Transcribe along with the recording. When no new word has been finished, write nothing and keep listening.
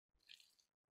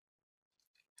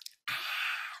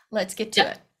let's get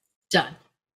to it. Done.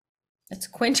 Let's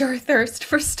quench our thirst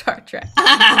for Star Trek.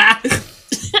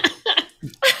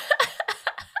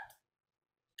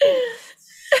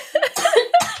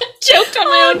 Choked on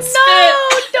my own spit. No,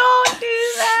 don't do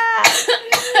that.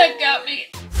 That got me.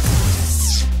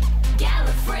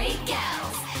 Gallifrey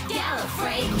Gals,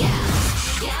 Gallifrey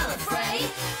Gals, Gallifrey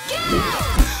Gals.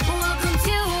 Welcome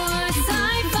to our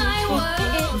sci-fi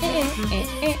world.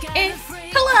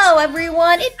 Hello,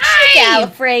 everyone. It's the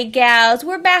Gallifrey Gals.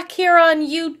 We're back here on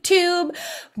YouTube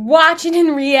watching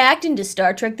and reacting to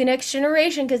Star Trek The Next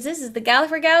Generation because this is the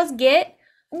Gallifrey Gals Get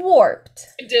Warped.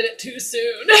 I did it too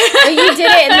soon. You did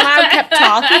it, and then I kept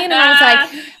talking, and I was like,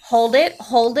 hold it,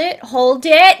 hold it, hold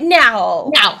it,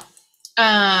 now.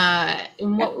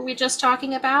 What were we just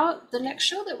talking about? The next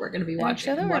show that we're going to be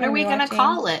watching. What are we going to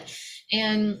call it?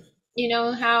 And you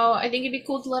know how I think it'd be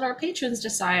cool to let our patrons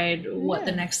decide what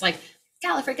the next, like,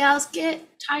 Gallifrey Gals Get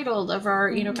titled of our,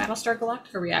 you know, Battlestar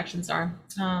Galactica reactions are.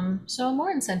 So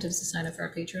more incentives to sign up for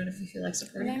our Patreon if you feel like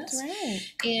supporting us. Right.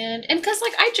 And because,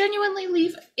 like, I genuinely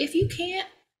leave, if you can't,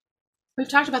 we've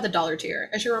talked about the dollar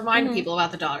tier. I should remind people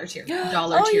about the dollar tier.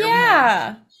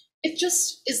 Yeah. It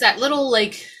just is that little,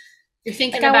 like, you're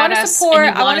thinking like, about us, support,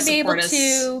 and I want to be able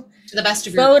to the best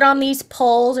of your vote on these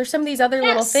polls or some of these other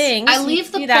little things. I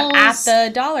leave the polls that at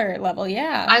the dollar level.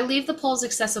 Yeah. I leave the polls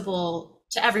accessible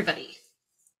to everybody.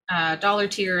 Dollar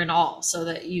tier and all, so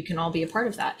that you can all be a part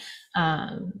of that.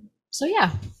 So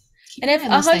yeah. And if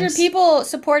 100 people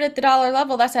support at the dollar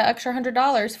level, that's an extra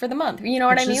 $100 for the month. You know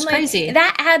what I mean? Is like, crazy.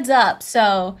 That adds up.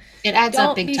 So it adds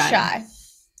up big time. Don't be shy.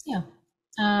 Yeah.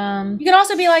 You can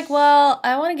also be like, well,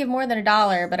 I want to give more than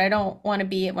 $1, but I don't want to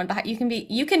be at one of the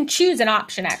you can choose an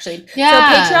option actually.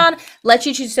 Yeah. So Patreon lets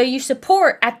you choose. So you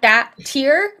support at that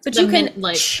tier, but you can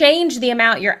change the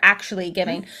amount you're actually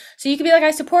giving. So you can be like,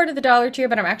 I supported the dollar tier,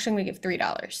 but I'm actually going to give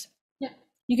 $3. Yeah.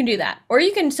 You can do that. Or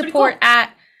you can support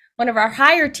at one of our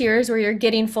higher tiers where you're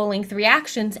getting full-length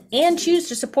reactions and choose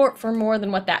to support for more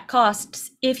than what that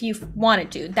costs if you wanted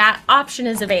to. That option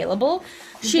is available.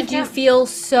 Should you feel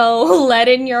so led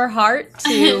in your heart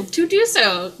to do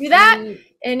so. Do that?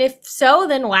 And if so,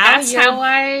 then wow, that's how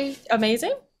I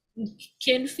amazing.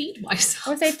 Can feed myself. I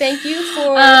want to say thank you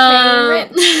for paying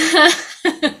rent.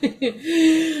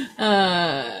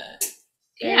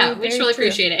 Yeah, we just really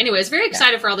appreciate it. Anyways, very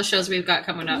excited for all the shows we've got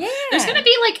coming up. Yeah. There's going to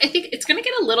be, like, I think it's going to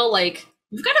get a little, like,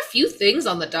 we've got a few things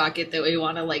on the docket that we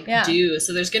want to, like, do.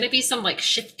 So there's going to be some, like,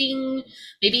 shifting.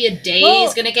 Maybe a day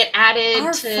is going to get added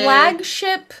our to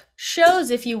flagship shows,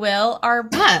 if you will, are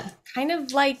kind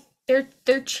of like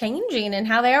they're changing in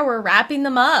how they are. We're wrapping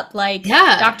them up. Like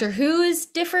Doctor Who is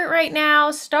different right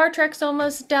now. Star Trek's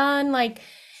almost done. Like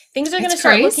things are going to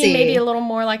start looking maybe a little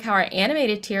more like how our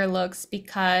animated tier looks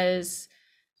because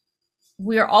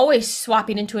we're always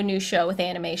swapping into a new show with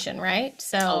animation, right?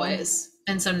 So always.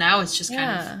 And so now it's just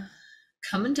kind of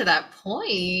coming to that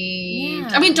point. Yeah.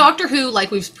 I mean, Doctor Who,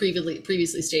 like we've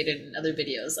previously stated in other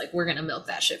videos, like we're gonna milk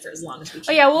that shit for as long as we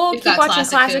can. Oh yeah, we'll keep watching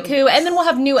Classic Who, and then we'll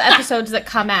have new episodes that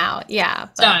come out. Yeah,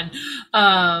 done.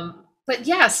 But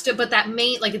yes, but that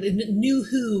main, like the new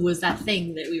Who was that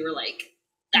thing that we were like,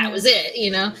 that was it, you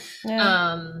know?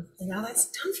 Yeah. And now that's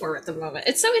done for at the moment.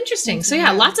 It's so interesting. So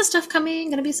yeah, lots of stuff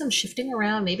coming, gonna be some shifting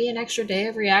around, maybe an extra day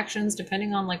of reactions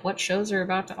depending on like what shows are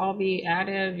about to all be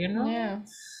added, you know? Yeah.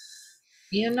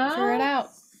 You know? Figure it out.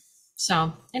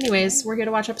 So anyways, we're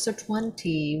gonna watch episode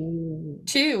 22.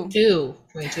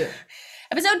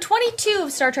 Episode 22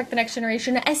 of Star Trek The Next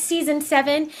Generation as season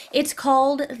 7. It's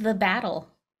called The Battle.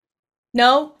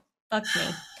 No? Fuck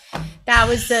me. That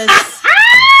was the...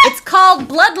 It's called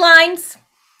Bloodlines.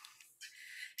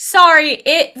 Sorry,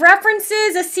 it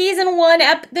references a season 1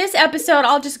 this episode.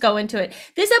 I'll just go into it.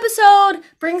 This episode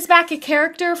brings back a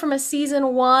character from a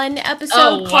season 1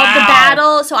 episode called The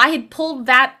Battle. So I had pulled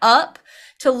that up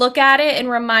to look at it and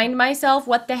remind myself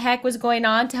what the heck was going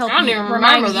on to help you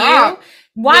remind you.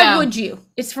 Why would you?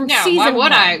 It's from season 1.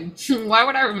 Why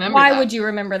would I remember Why that? would you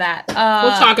remember that? We'll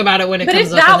talk about it when it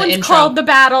comes up in the intro. But that one's called The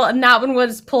Battle, and that one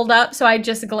was pulled up, so I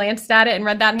just glanced at it and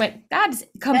read that and went, that's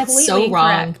completely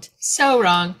incorrect. So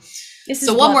wrong. This is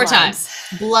so one more time.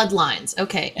 Bloodlines.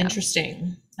 Okay,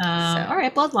 interesting. All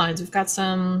right, Bloodlines. We've got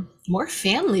some more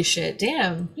family shit.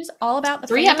 Damn. It's all about the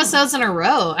 3 episodes in a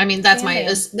row. I mean, that's my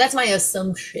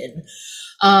assumption.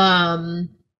 All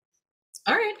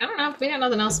right, I don't know. We got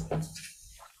nothing else.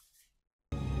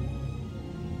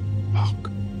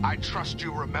 Look, I trust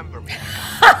you remember me.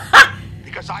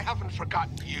 Because I haven't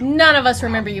forgotten you. None of us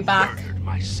remember you, Bach. Murdered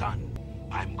my son.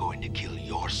 I'm going to kill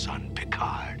your son,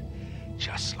 Picard.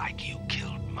 Just like you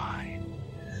killed mine.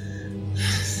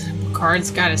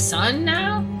 Picard's got a son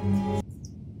now?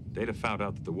 Data found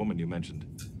out that the woman you mentioned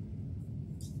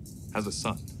has a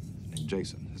son named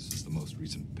Jason. This is the most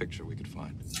recent picture we could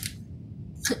find.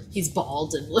 He's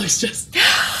bald and looks just...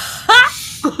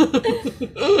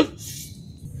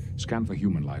 Scan for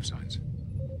human life signs.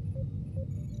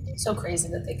 So crazy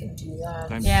that they can do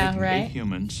that. I'm Yeah, taking right. 8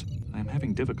 humans. I'm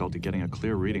having difficulty getting a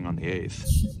clear reading on the 8th.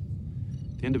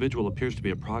 The individual appears to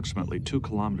be approximately 2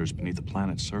 kilometers beneath the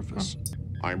planet's surface.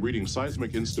 I'm reading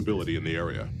seismic instability in the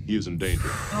area. He is in danger.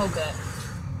 Oh, good.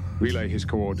 Relay his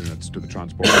coordinates to the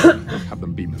transporter. Have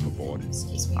them beam him aboard.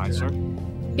 Aye, sir.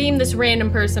 Beam this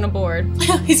random person aboard.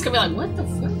 He's gonna be like, what the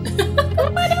fuck? What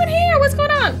am I doing here? What's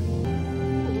going on?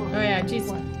 Oh yeah, jeez.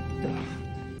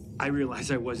 I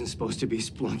realized I wasn't supposed to be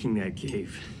splunking that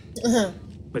cave.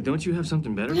 But don't you have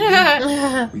something better?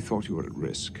 We thought you were at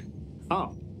risk.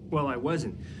 Oh, well, I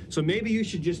wasn't. So maybe you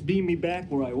should just beam me back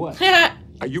where I was.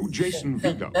 Are you Jason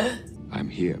Vigo? I'm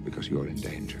here because you're in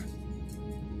danger.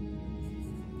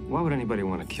 Why would anybody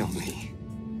want to kill me?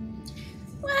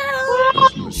 The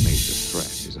person who has made the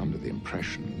threat is under the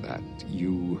impression that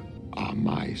you are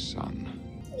my son.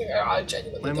 Yeah, I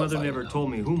genuinely My don't mother fucking never know.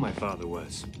 told me who my father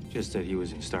was, just that he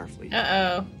was in Starfleet.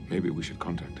 Uh-oh. Maybe we should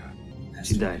contact her.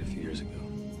 She died a few years ago.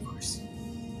 Of course.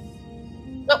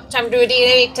 Nope, time to do a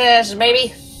DNA test,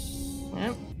 baby.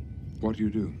 Yep. What do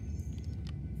you do?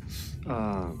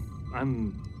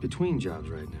 I'm between jobs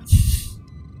right now.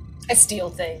 I steal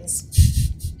things.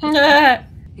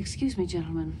 Excuse me,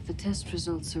 gentlemen. The test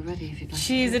results are ready if you'd like.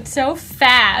 Jeez, it's so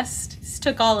fast. This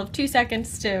took all of 2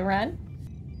 seconds to run.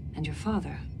 And your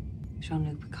father,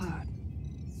 Jean-Luc Picard.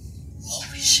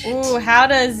 Holy shit. Ooh, how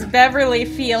does Beverly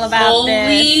feel about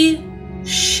this? Holy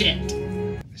shit.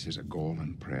 This is a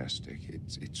Gorman prayer stick.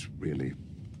 It's really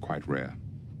quite rare.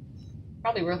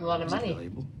 Probably worth a lot of Is it money.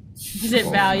 valuable? Is it Oh,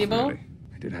 not valuable? really.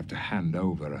 I did have to hand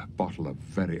over a bottle of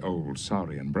very old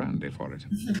Saurian brandy for it.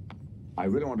 I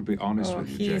really want to be honest Oh, with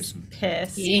you, he's Jason.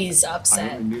 pissed. He's I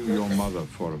upset. only knew your mother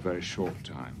for a very short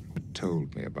time.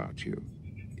 Told me about you.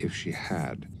 If she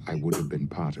had, I would have been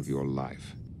part of your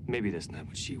life. Maybe that's not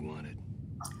what she wanted.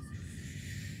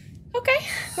 Okay,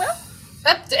 well,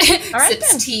 Alright then.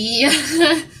 Sips tea.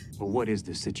 Well, what is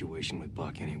the situation with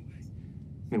Buck anyway?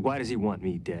 I mean, why does he want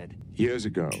me dead? Years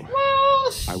ago,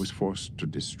 I was forced to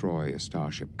destroy a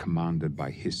starship commanded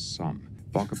by his son.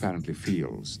 Bok apparently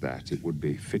feels that it would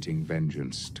be fitting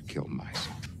vengeance to kill my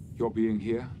son. Your being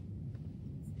here,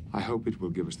 I hope it will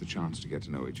give us the chance to get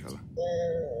to know each other.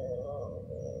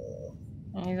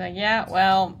 and he's like, yeah,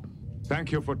 well,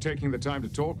 Thank you for taking the time to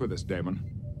talk with us, Damon.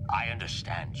 I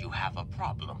understand you have a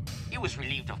problem. He was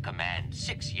relieved of command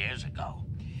 6 years ago.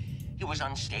 He was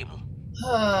unstable.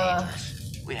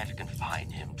 We had to confine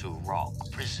him to Rogue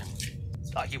Prison.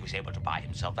 He was able to buy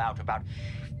himself out about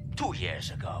 2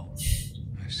 years ago.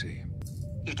 I see.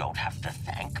 You don't have to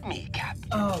thank me,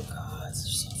 Captain. Oh god,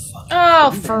 it's so fucking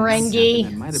oh,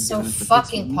 Ferengi. so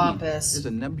fucking pompous. There's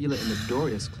a nebula in the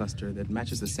Dorius cluster that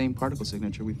matches the same particle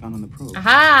signature we found on the probe.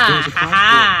 Aha, There's a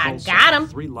aha, transport got him.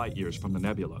 3 light years from the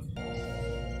nebula.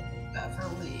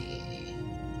 Beverly.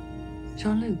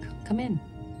 Jean-Luc, come in.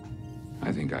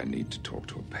 I think I need to talk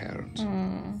to a parent.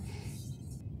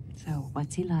 So,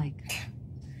 what's he like?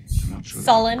 I'm not sure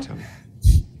Sullen. that I can tell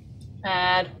you.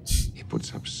 Bad. He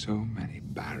puts up so many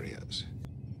barriers.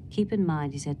 Keep in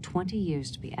mind, he's had 20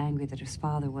 years to be angry that his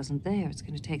father wasn't there. It's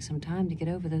going to take some time to get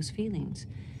over those feelings.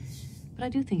 But I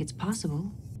do think it's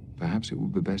possible. Perhaps it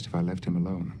would be best if I left him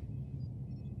alone.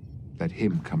 Let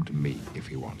him come to me if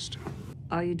he wants to.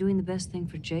 Are you doing the best thing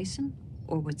for Jason,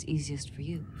 or what's easiest for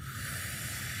you?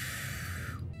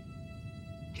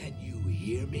 Can you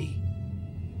hear me?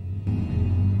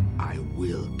 I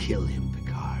will kill him,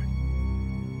 Picard.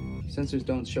 Sensors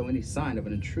don't show any sign of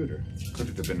an intruder. Could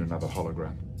it have been another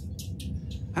hologram?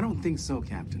 I don't think so,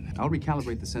 Captain. I'll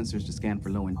recalibrate the sensors to scan for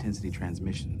low-intensity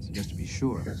transmissions. Just to be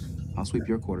sure, I'll sweep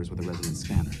your quarters with a resonance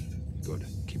scanner. Good.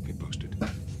 Keep me posted.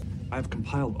 I have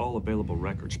compiled all available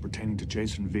records pertaining to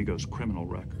Jason Vigo's criminal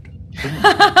record.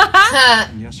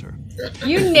 Yes, sir.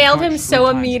 You nailed him Charged so 3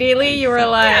 times immediately, you were in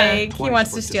like, twice he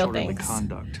wants for to steal disorderly things.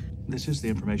 Conduct. This is the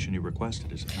information you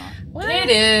requested, is it not? What? It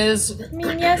is. I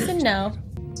mean, yes and no.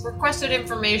 Requested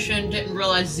information, didn't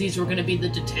realize these were gonna be the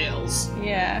details.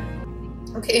 Yeah.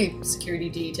 Okay, security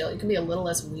detail. You can be a little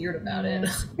less weird about it.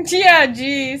 Yeah,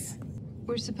 jeez.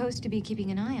 We're supposed to be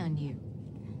keeping an eye on you.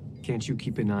 Can't you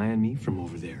keep an eye on me from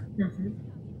over there?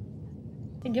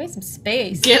 Hey, give me some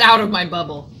space. Get out of my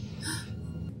bubble.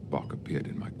 Bok appeared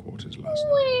in my quarters last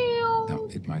night. Now,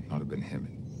 it might not have been him.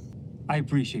 I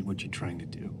appreciate what you're trying to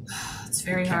do. It's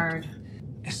very hard.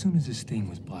 As soon as this thing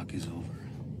with Block is over,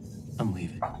 I'm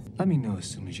leaving. Let me know as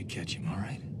soon as you catch him, all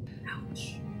right?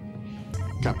 Ouch.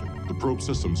 Captain, the probe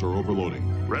systems are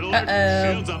overloading. Red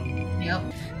alert. Shields up.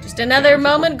 Yep. Just another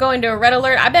moment going to a red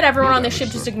alert. I bet everyone on the ship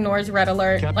just ignores red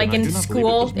alert. Captain, like I in do not school,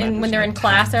 believe it was and when Magnus they're in and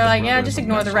class, they're like, Picard yeah, as just a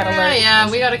ignore the red mess. alert.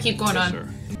 Yeah, we gotta keep going Yes, on. sir.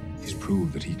 He's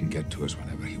proved that he can get to us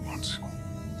whenever he wants.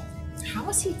 How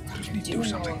is he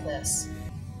doing all of this?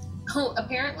 Oh,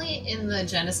 apparently in the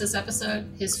Genesis episode,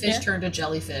 his fish turned to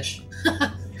jellyfish.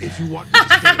 If you want me to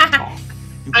stay and talk,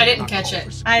 you I better didn't not catch call it. for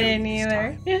I security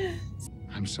didn't this either. time.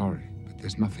 I'm sorry, but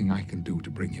there's nothing I can do to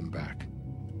bring him back.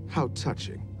 How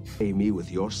touching. Pay me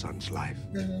with your son's life.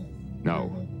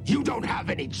 No. You don't have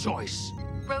any choice.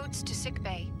 Roads to sick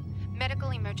bay.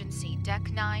 Medical emergency.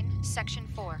 Deck 9, Section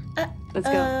 4. Let's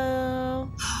go.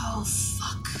 Oh,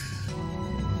 fuck.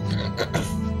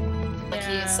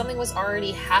 Like something was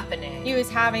already happening. He was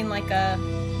having like a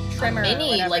trimmer.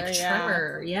 Mini, or whatever, like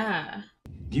trimmer, yeah.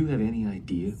 Do you have any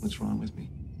idea what's wrong with me?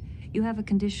 You have a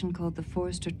condition called the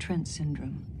Forrester-Trent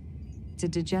syndrome. It's a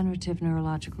degenerative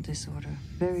neurological disorder,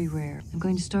 very rare. I'm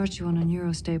going to start you on a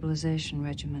neurostabilization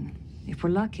regimen. If we're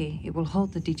lucky, it will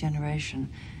halt the degeneration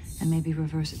and maybe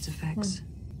reverse its effects.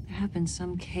 There have been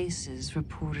some cases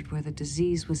reported where the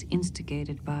disease was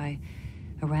instigated by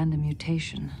a random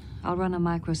mutation. I'll run a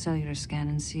microcellular scan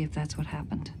and see if that's what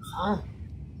happened.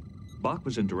 Bach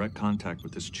was in direct contact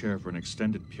with this chair for an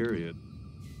extended period.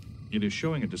 It is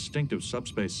showing a distinctive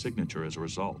subspace signature as a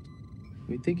result.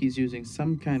 We think he's using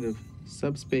some kind of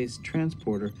subspace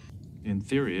transporter. In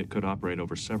theory, it could operate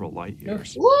over several light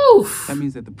years. Woo! That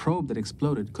means that the probe that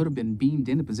exploded could have been beamed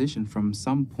into position from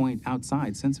some point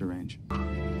outside sensor range.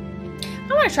 I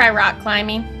want to try rock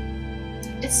climbing.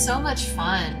 It's so much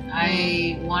fun.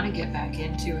 I want to get back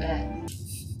into it.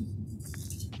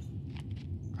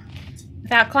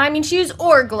 Without climbing shoes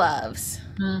or gloves.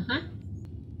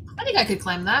 I think I could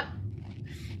climb that.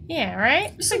 Yeah,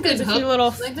 right? There's some good There's a hook, few little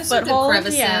like there's some good footholds,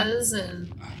 crevices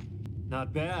and.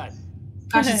 Not bad.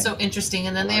 Gosh, it's so interesting.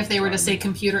 And then if they were to say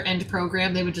computer end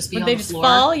program, they would just be Would on they the just floor.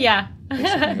 fall? Yeah. There's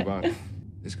something about it.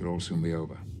 This could all soon be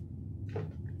over.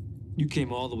 You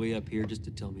came all the way up here just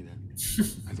to tell me that.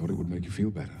 I thought it would make you feel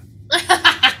better.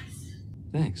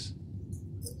 Thanks.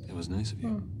 That was nice of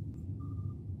you.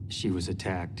 She was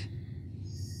attacked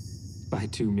by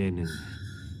two men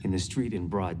in the street in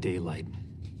broad daylight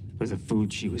for the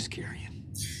food she was carrying.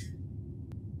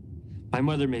 My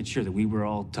mother made sure that we were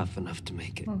all tough enough to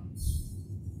make it.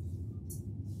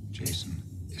 Jason,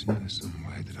 isn't there some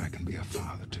way that I can be a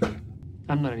father to you?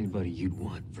 I'm not anybody you'd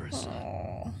want for a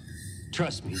son.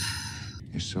 Trust me.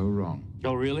 You're so wrong.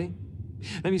 Oh, really?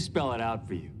 Let me spell it out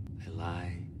for you. I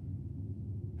lie.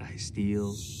 I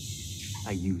steal.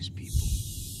 I use people.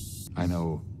 I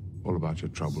know all about your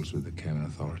troubles with the Karen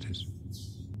authorities.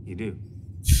 You do?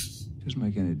 It doesn't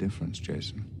make any difference,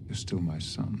 Jason. You're still my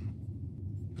son.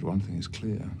 But one thing is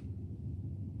clear.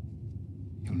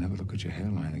 You'll never look at your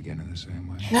hairline again in the same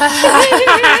way.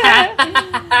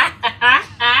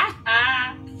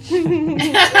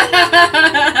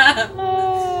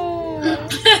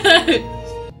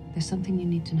 There's something you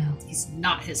need to know. He's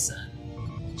not his son.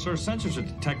 Sir, sensors are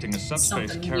detecting a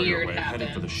subspace Something carrier weird wave headed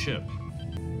happened. for the ship.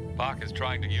 Bach is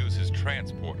trying to use his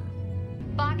transporter.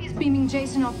 Bach is beaming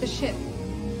Jason off the ship.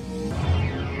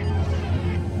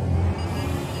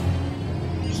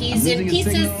 He's in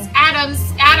pieces.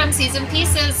 Adams, he's in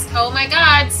pieces. Oh my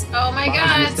god. Oh my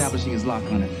god. Establishing his lock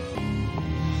on it.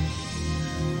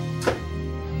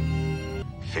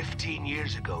 15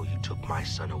 years ago, you took my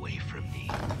son away from me.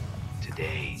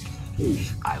 Today,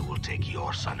 I will take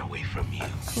your son away from you.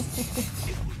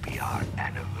 It will be our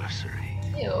anniversary.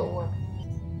 Ew.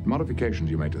 Modifications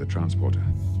you made to the transporter.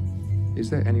 Is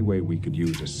there any way we could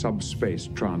use a subspace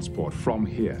transport from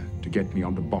here to get me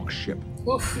onto Bach's ship?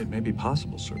 Oof. It may be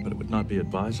possible, sir, but it would not be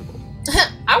advisable.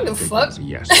 I don't give a fuck.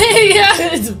 Yes.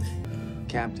 Yeah.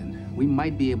 Captain, we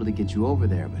might be able to get you over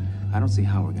there, but I don't see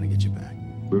how we're gonna get you back.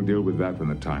 We'll deal with that when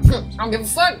the time comes. I don't give a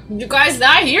fuck. You guys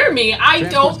not hear me. I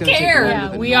Transport's don't gonna take care. longer Yeah,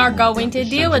 than we are normal. going to It's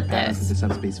deal with patterns this. the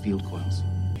subspace field coils.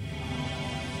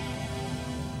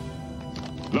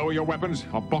 Lower your weapons,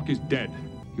 or Bach is dead.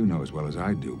 You know as well as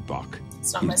I do, Bach.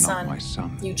 It's not He's my son. Not my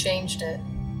son. You changed it.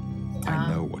 I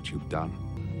know what you've done.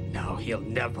 Now he'll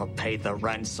never pay the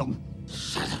ransom.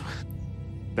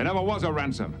 There never was a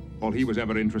ransom. All he was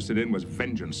ever interested in was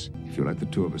vengeance. If you let the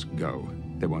two of us go,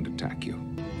 they won't attack you.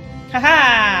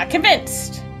 Haha,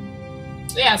 convinced.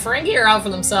 Yeah, Ferengi are out for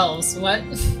themselves. What?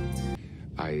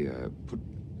 I put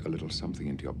a little something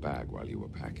into your bag while you were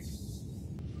packing.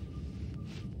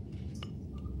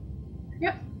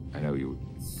 Yep. I know you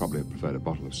would probably have preferred a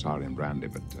bottle of Saurian brandy,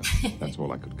 but that's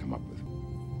all I could come up with.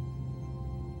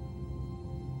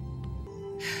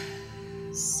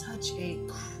 Such a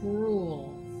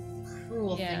cruel,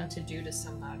 cruel thing to do to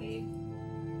somebody.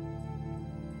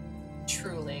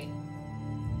 Truly.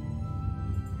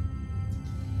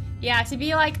 Yeah, to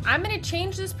be like, I'm gonna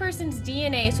change this person's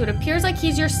DNA so it appears like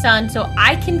he's your son so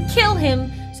I can kill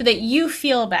him so that you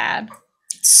feel bad.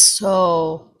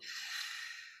 So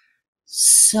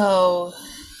cruel.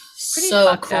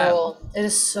 Up. It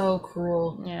is so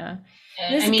cruel. Yeah.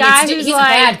 And, he's a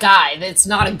bad guy. That's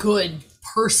not a good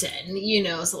person,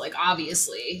 so like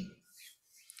obviously.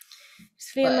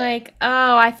 Just feeling like,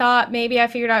 oh, I thought maybe I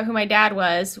figured out who my dad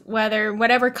was.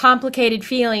 Whatever complicated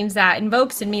feelings that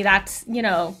invokes in me, that's,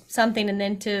 something. And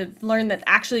then to learn that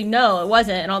actually, no, it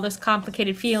wasn't. And all those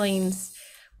complicated feelings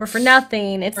were for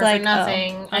nothing. It's like, for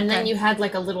nothing. Oh, okay. And then you had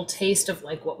like a little taste of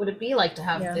like, what would it be like to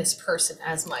have this person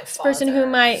as my father? Person who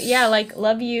might, like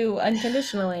love you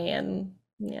unconditionally. And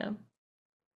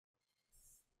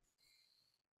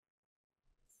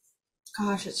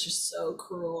gosh, it's just so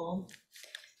cruel.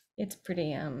 It's pretty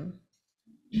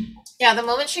yeah, the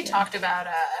moment she talked about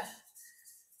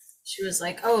she was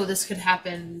like, oh, this could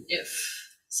happen if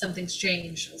something's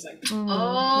changed. I was like,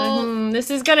 this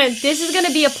is gonna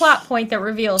be a plot point that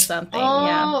reveals something.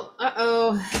 Oops,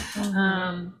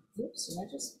 did I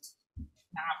just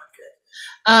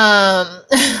we're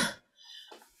good.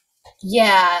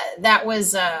 Yeah, that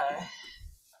was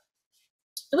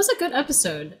it was a good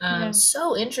episode.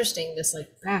 So interesting, this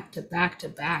like back to back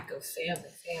of family.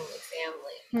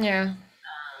 Yeah.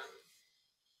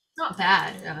 Not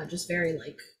bad. Just very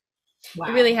like, wow.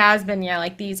 It really has been,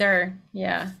 like these are,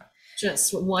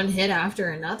 just one hit after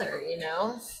another,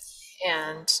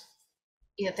 and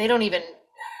they don't even,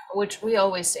 which we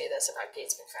always say this about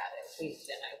Gates McFadden,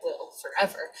 and I will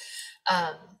forever.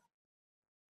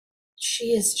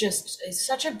 She is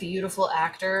such a beautiful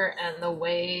actor, and the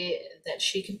way that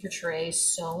she can portray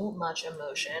so much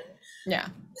emotion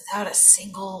without a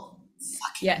single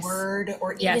fucking word,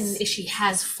 or even if she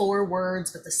has 4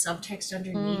 words with the subtext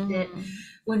underneath it.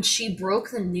 When she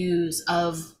broke the news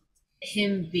of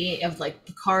him being, of like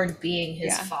Picard being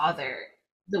his father,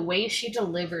 the way she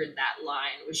delivered that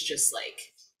line was just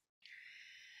like,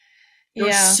 there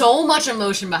was so much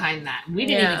emotion behind that. We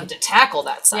didn't even get to tackle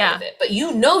that side of it, but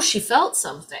she felt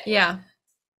something. Yeah,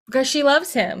 because she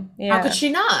loves him. Yeah. How could she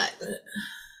not?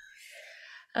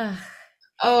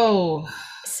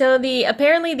 So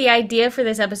apparently the idea for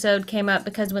this episode came up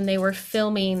because when they were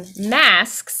filming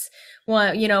Masks,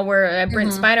 where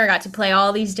Brent Spiner got to play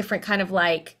all these different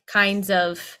kinds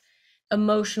of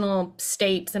emotional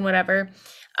states and whatever.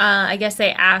 I guess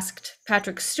they asked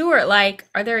Patrick Stewart, like,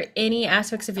 are there any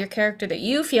aspects of your character that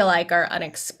you feel like are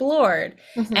unexplored?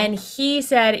 And he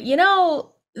said,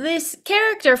 this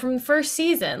character from the first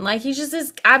season, like, he's just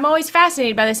this, I'm always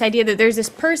fascinated by this idea that there's this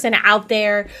person out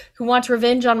there who wants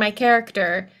revenge on my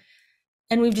character,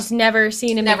 and we've just never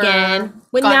seen him again.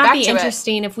 Wouldn't that be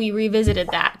interesting if we revisited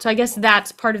that? So I guess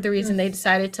that's part of the reason they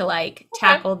decided to like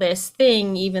tackle this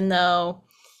thing, even though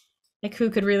like who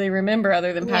could really remember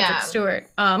other than Patrick Stewart?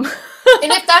 And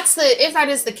if that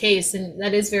is the case, and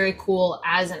that is very cool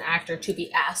as an actor to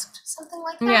be asked something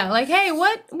like that. Yeah, like, hey,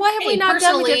 what have we not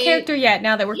done with your character yet?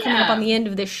 Now that we're coming up on the end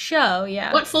of this show,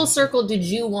 what full circle did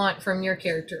you want from your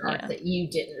character arc that you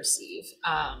didn't receive?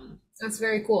 That's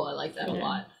very cool. I like that a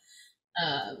lot.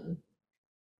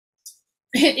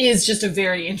 It is just a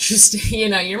very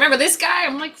interesting, you remember this guy?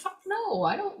 I'm like, fuck no,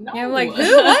 I don't know. Yeah, I'm like,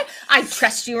 who? What? I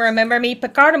trust you remember me,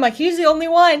 Picard. I'm like, he's the only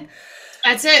one.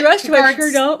 That's it. The rest of us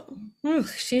sure don't.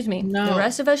 Excuse me. No. The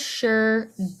rest of us sure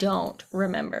don't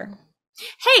remember.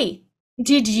 Hey,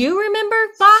 did you remember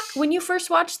Bach when you first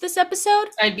watched this episode?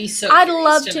 I'd be so I'd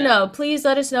love to know. Please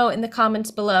let us know in the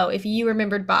comments below if you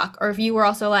remembered Bach, or if you were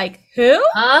also like, who?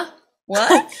 Huh?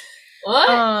 What?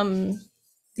 What?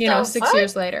 6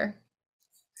 years later.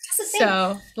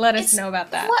 So let us know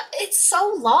about that. It's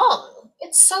so long.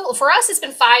 For us, it's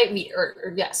been 5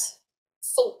 years. Yes.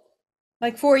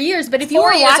 Like 4 years. But if you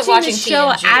were watching the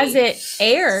show TNG, as it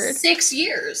aired. 6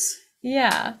 years.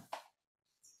 Yeah.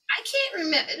 I can't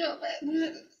remember.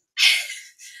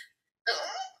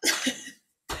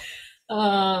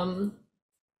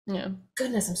 Yeah.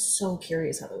 Goodness, I'm so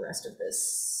curious how the rest of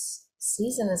this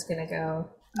season is gonna go.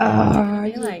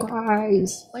 You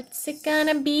guys. What's it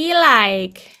gonna be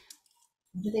like?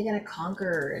 What are they gonna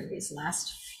conquer in these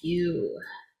last few?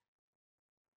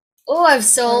 Oh, I'm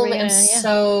so interested.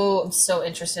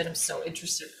 I'm so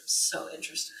interested.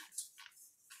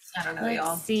 I don't know,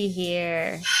 y'all. Let's see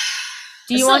here.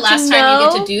 Do you want to know? Last time you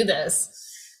get to do this.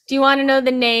 Do you want to know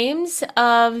the names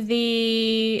of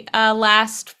the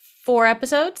last 4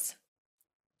 episodes?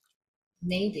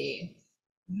 Maybe.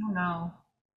 I don't know.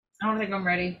 I don't think I'm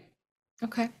ready.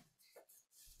 Okay.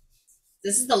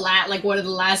 This is the like one of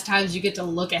the last times you get to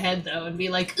look ahead though and be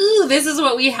like, ooh, this is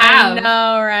what we have. I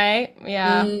know, right?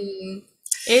 Yeah.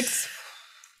 It's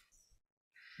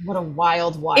what a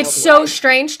wild. It's so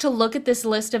strange to look at this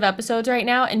list of episodes right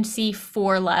now and see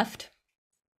 4 left.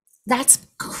 That's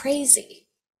crazy.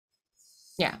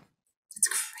 Yeah. It's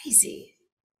crazy.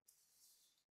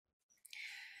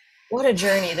 What a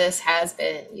journey this has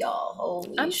been, y'all.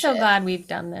 Holy I'm shit. so glad we've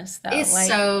done this, though. It's like,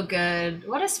 so good.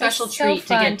 What a special treat to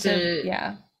get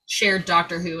to share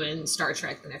Doctor Who and Star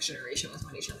Trek: The Next Generation with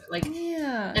each other. Like,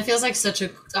 it feels like such a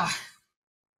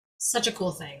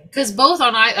cool thing. Because both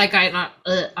on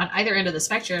either end of the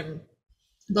spectrum,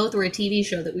 both were a TV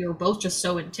show that we were both just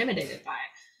so intimidated by.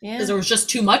 Yeah. Because there was just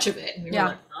too much of it. And we were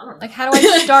like, I don't know. Like, how do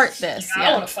I start this? I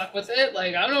don't want to fuck with it.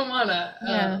 Like, I don't want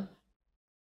to.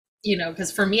 You know,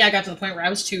 because for me, I got to the point where I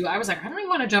was like, I don't even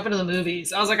want to jump into the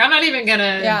movies. I was like, I'm not even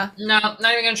gonna, not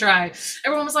even gonna try.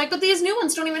 Everyone was like, but these new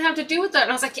ones don't even have to do with that. And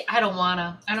I was like, I don't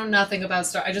wanna. I know nothing about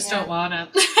Star. I just don't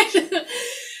wanna.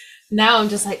 Now I'm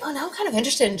just like, oh, now I'm kind of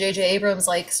interested in J.J. Abrams'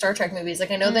 like Star Trek movies. Like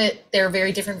I know that they're a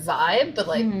very different vibe, but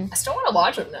like I still want to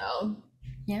watch them now.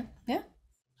 Yeah.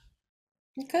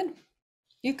 You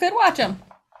could watch them.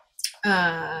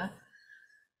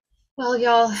 Well,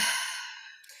 y'all.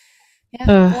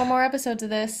 Yeah, 4 more episodes of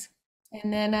this,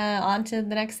 and then on to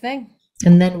the next thing.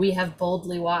 And then we have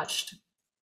boldly watched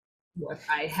what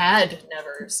I had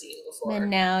never seen before.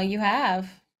 And now you have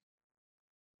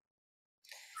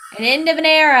an end of an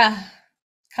era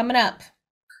coming up.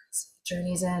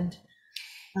 Journey's End.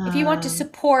 If you want to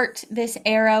support this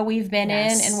era we've been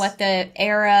in and what the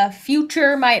era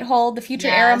future might hold, the future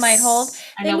era might hold,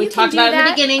 I know we talked about it in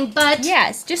the beginning, but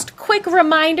yes, just quick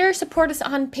reminder, support us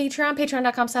on Patreon,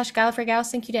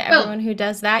 patreon.com/GallifreyGals. Thank you to everyone who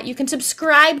does that. You can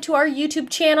subscribe to our YouTube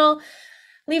channel,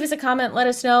 leave us a comment, let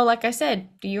us know. Like I said,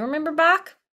 do you remember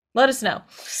Bach? Let us know.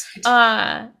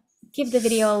 Give the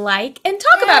video a like and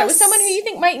talk about it with someone who you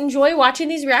think might enjoy watching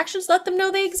these reactions. Let them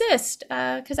know they exist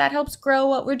because that helps grow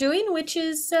what we're doing, which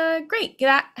is great.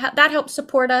 That helps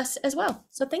support us as well.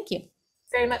 So thank you.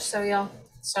 Very much so, y'all.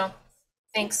 So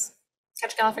thanks.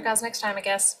 Catch Gallifrey Gals next time, I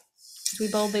guess. We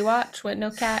boldly watch what no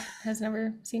cat has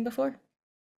never seen before.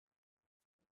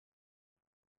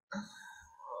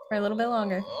 For a little bit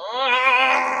longer.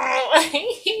 I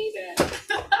hate it.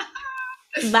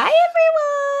 Bye,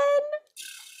 everyone.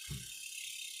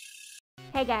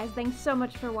 Hey guys, thanks so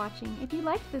much for watching. If you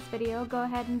liked this video, go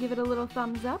ahead and give it a little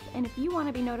thumbs up, and if you want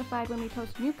to be notified when we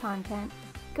post new content,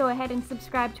 go ahead and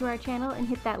subscribe to our channel and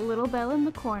hit that little bell in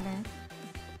the corner.